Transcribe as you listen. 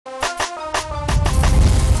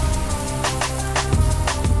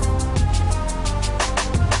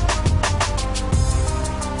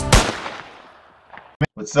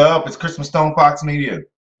What's up? It's Chris from StonefoxMedia.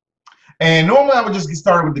 And normally I would just get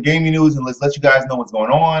started with the gaming news and let's let you guys know what's going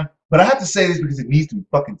on. But I have to say this because it needs to be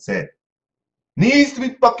fucking said. Needs to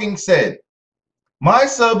be fucking said. My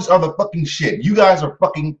subs are the fucking shit. You guys are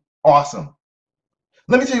fucking awesome.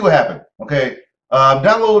 Let me tell you what happened, okay? I'm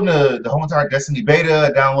downloading the whole entire Destiny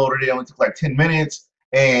beta. I downloaded it. It only took like 10 minutes.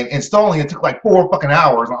 And installing it took like 4 fucking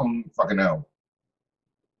hours. I don't fucking know.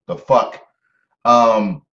 The fuck?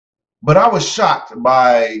 But I was shocked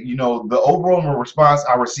by, the overall response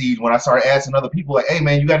I received when I started asking other people, like, hey,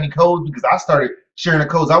 man, you got any codes? Because I started sharing the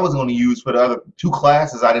codes I was going to use for the other 2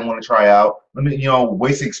 classes I didn't want to try out. Let me,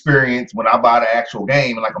 waste experience when I buy the actual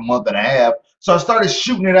game in like a month and a half. So I started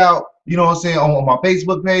shooting it out, on my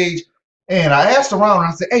Facebook page. And I asked around and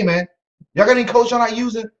I said, hey, man, y'all got any codes y'all not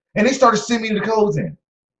using? And they started sending me the codes in.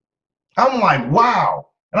 I'm like, wow.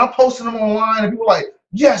 And I'm posting them online and people are like,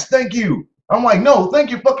 yes, thank you. I'm like, no, thank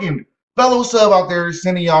you, fucking fellow sub out there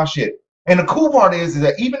sending y'all shit. And the cool part is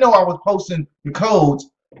that even though I was posting the codes,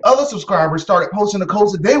 other subscribers started posting the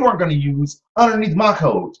codes that they weren't going to use underneath my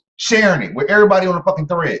codes, sharing it with everybody on the fucking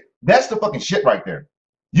thread. That's the fucking shit right there.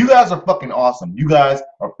 You guys are fucking awesome. You guys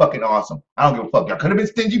are fucking awesome. I don't give a fuck. Y'all could have been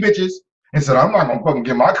stingy bitches and said, I'm not going to fucking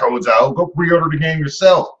get my codes out. Go pre-order the game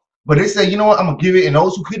yourself. But they say, you know what? I'm going to give it. And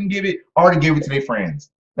those who couldn't give it already gave it to their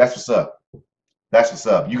friends. That's what's up. That's what's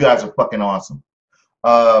up. You guys are fucking awesome.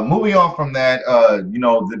 Moving on from that,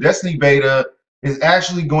 the Destiny beta is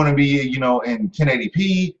actually going to be, in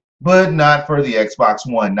 1080p, but not for the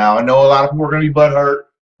Xbox One. Now, I know a lot of people are going to be butthurt.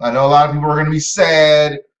 I know a lot of people are going to be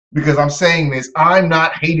sad because I'm saying this. I'm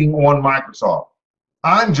not hating on Microsoft.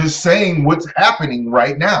 I'm just saying what's happening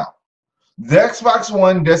right now. The Xbox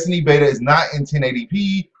One Destiny beta is not in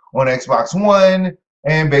 1080p on Xbox One.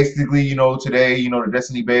 And basically, today, the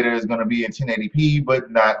Destiny beta is going to be in 1080p, but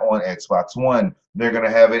not on Xbox One. They're going to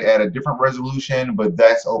have it at a different resolution, but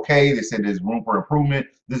that's okay. They said there's room for improvement.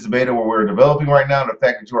 This is beta where we're developing right now. The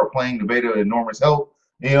fact that you are playing the beta, enormous help.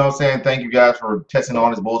 You know what I'm saying? Thank you guys for testing all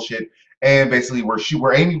this bullshit. And basically,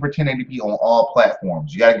 we're aiming for 1080p on all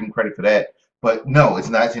platforms. You got to give them credit for that. But no, it's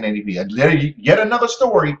not 1080p. Yet another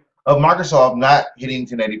story of Microsoft not hitting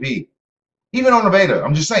 1080p. Even on the beta.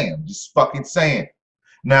 I'm just saying. I'm just fucking saying.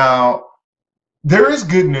 Now, there is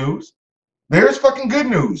good news. There's fucking good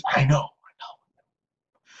news. I know.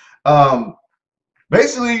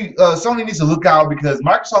 Basically, Sony needs to look out because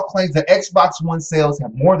Microsoft claims that Xbox One sales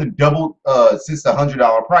have more than doubled since the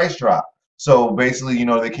 $100 price drop. So basically,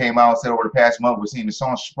 they came out and said over the past month we're seeing a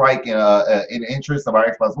strong spike in interest of our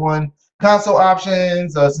Xbox One console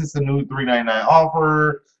options since the new $399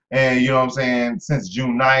 offer. And since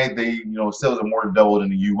June 9th, they sales have more than doubled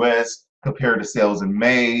in the US compared to sales in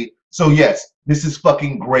May. So yes, this is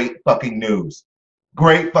fucking great fucking news.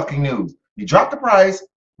 Great fucking news. You drop the price,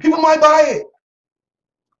 people might buy it.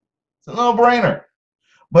 It's a no-brainer.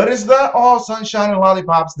 But it's not all sunshine and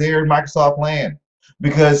lollipops there in Microsoft land.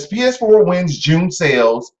 Because PS4 wins June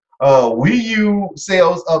sales, Wii U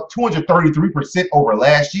sales up 233% over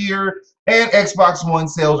last year, and Xbox One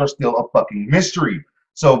sales are still a fucking mystery.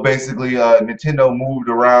 So basically, Nintendo moved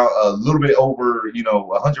around a little bit over,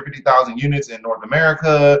 150,000 units in North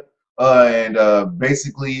America, and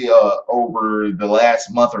basically over the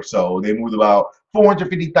last month or so, they moved about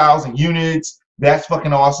 450,000 units. That's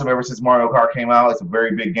fucking awesome. Ever since Mario Kart came out, it's a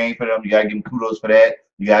very big game for them. You gotta give them kudos for that.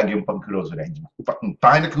 You gotta give them fucking kudos for that. You fucking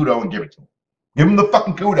find the kudo and give it to them. Give them the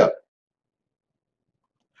fucking kudo.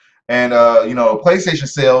 And PlayStation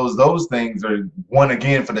sales, those things are won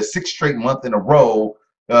again for the 6th straight month in a row.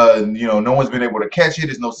 No one's been able to catch it.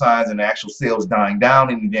 There's no signs in the actual sales dying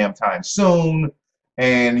down any damn time soon.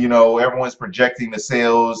 And everyone's projecting the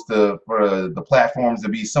sales for the platforms to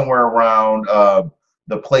be somewhere around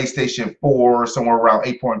the PlayStation 4 somewhere around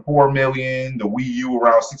 8.4 million, the Wii U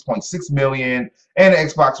around 6.6 million, and the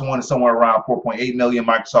Xbox One is somewhere around 4.8 million.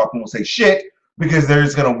 Microsoft won't say shit because they're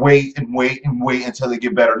just gonna wait and wait and wait until they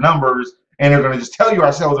get better numbers. And they're going to just tell you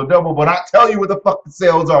our sales are double, but not tell you what the fuck the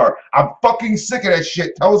sales are. I'm fucking sick of that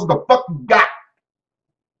shit. Tell us what the fuck you got.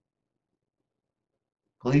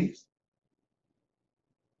 Please?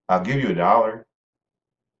 I'll give you $1.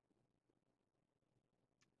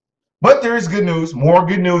 But there is good news. More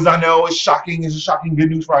good news. I know it's shocking. It's a shocking good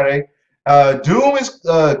news Friday. Doom is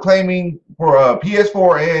claiming for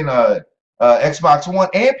PS4 and Xbox One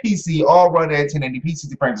and PC all run at 1080p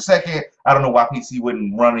 60 frames a second. I don't know why PC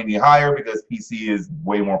wouldn't run any higher because PC is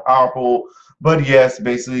way more powerful. But yes,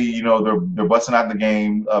 basically, they're busting out the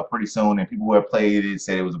game pretty soon, and people who have played it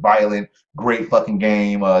said it was a violent, great fucking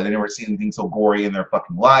game. They never seen anything so gory in their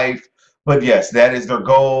fucking life. But yes, that is their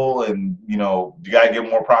goal, and you gotta give them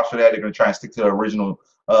more props for that. They're gonna try and stick to the original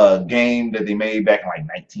game that they made back in like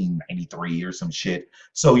 1993 or some shit.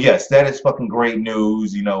 So yes, that is fucking great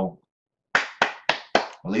news. You know,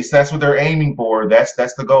 at least that's what they're aiming for. That's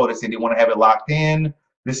the goal. They say they want to have it locked in.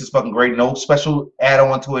 This is fucking great. No special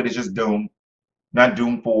add-on to it. It's just Doom. Not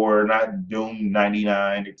Doom 4, not Doom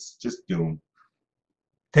 99. It's just Doom.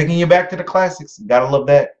 Taking you back to the classics. Gotta love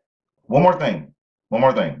that. One more thing. One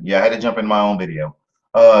more thing. Yeah, I had to jump in my own video.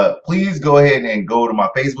 Please go ahead and go to my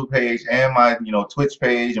Facebook page and my Twitch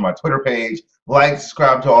page and my Twitter page. Like,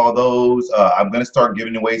 subscribe to all those. I'm gonna start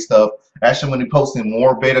giving away stuff. Actually, I'm gonna be posting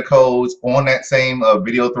more beta codes on that same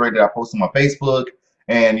video thread that I post on my Facebook,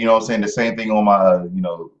 and I'm saying the same thing on my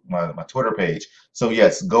my Twitter page. So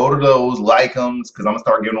yes, go to those, like them, because I'm gonna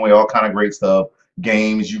start giving away all kind of great stuff,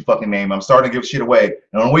 games, you fucking name. I'm starting to give shit away. And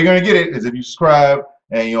the only way you're gonna get it is if you subscribe.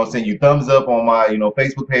 And you thumbs up on my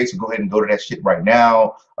Facebook page, so go ahead and go to that shit right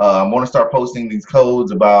now. I'm gonna start posting these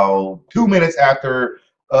codes about 2 minutes after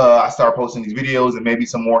I start posting these videos, and maybe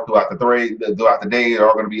some more throughout the day. They're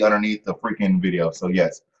all gonna be underneath the freaking video. So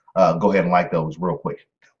yes, go ahead and like those real quick.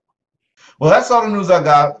 Well, that's all the news I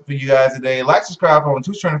got for you guys today. Like, subscribe on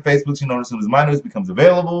Twitch and Facebook so you know as soon as my news becomes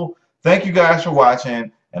available. Thank you guys for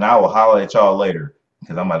watching, and I will holler at y'all later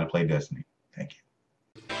because I'm about to play Destiny.